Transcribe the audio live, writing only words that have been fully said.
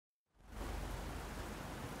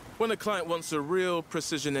When a client wants a real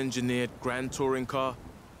precision-engineered grand touring car,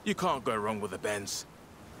 you can't go wrong with a Benz.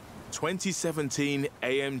 2017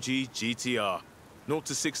 AMG GTR. 0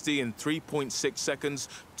 to 60 in 3.6 seconds,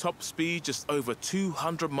 top speed just over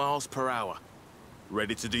 200 miles per hour.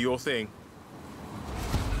 Ready to do your thing?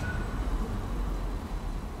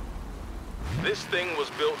 This thing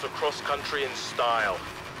was built to cross-country in style.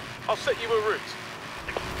 I'll set you a route.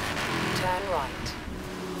 Turn right.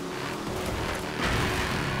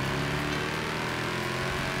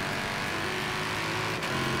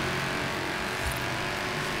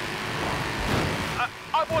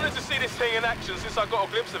 I've wanted to see this thing in action since I got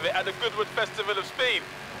a glimpse of it at the Goodwood Festival of Speed.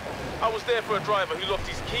 I was there for a driver who lost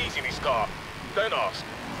his keys in his car. Don't ask.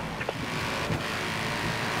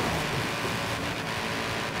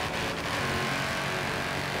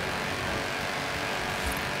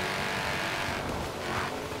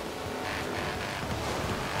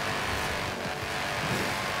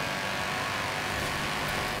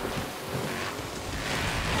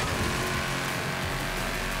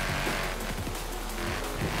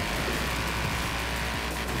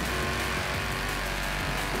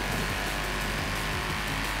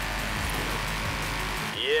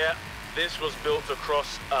 Yeah, this was built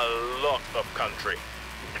across a lot of country.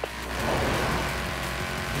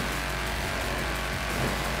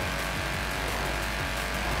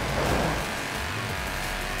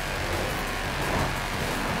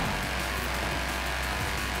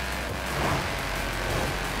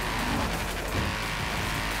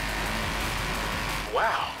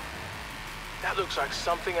 Wow, that looks like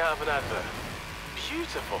something out of an advert.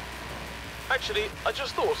 Beautiful. Actually, I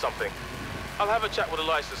just thought of something. I'll have a chat with the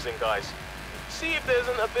licensing guys. See if there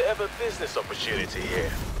isn't a bit of a business opportunity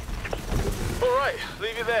here. All right,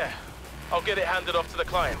 leave it there. I'll get it handed off to the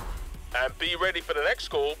client. And be ready for the next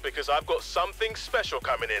call because I've got something special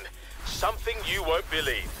coming in. Something you won't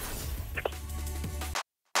believe.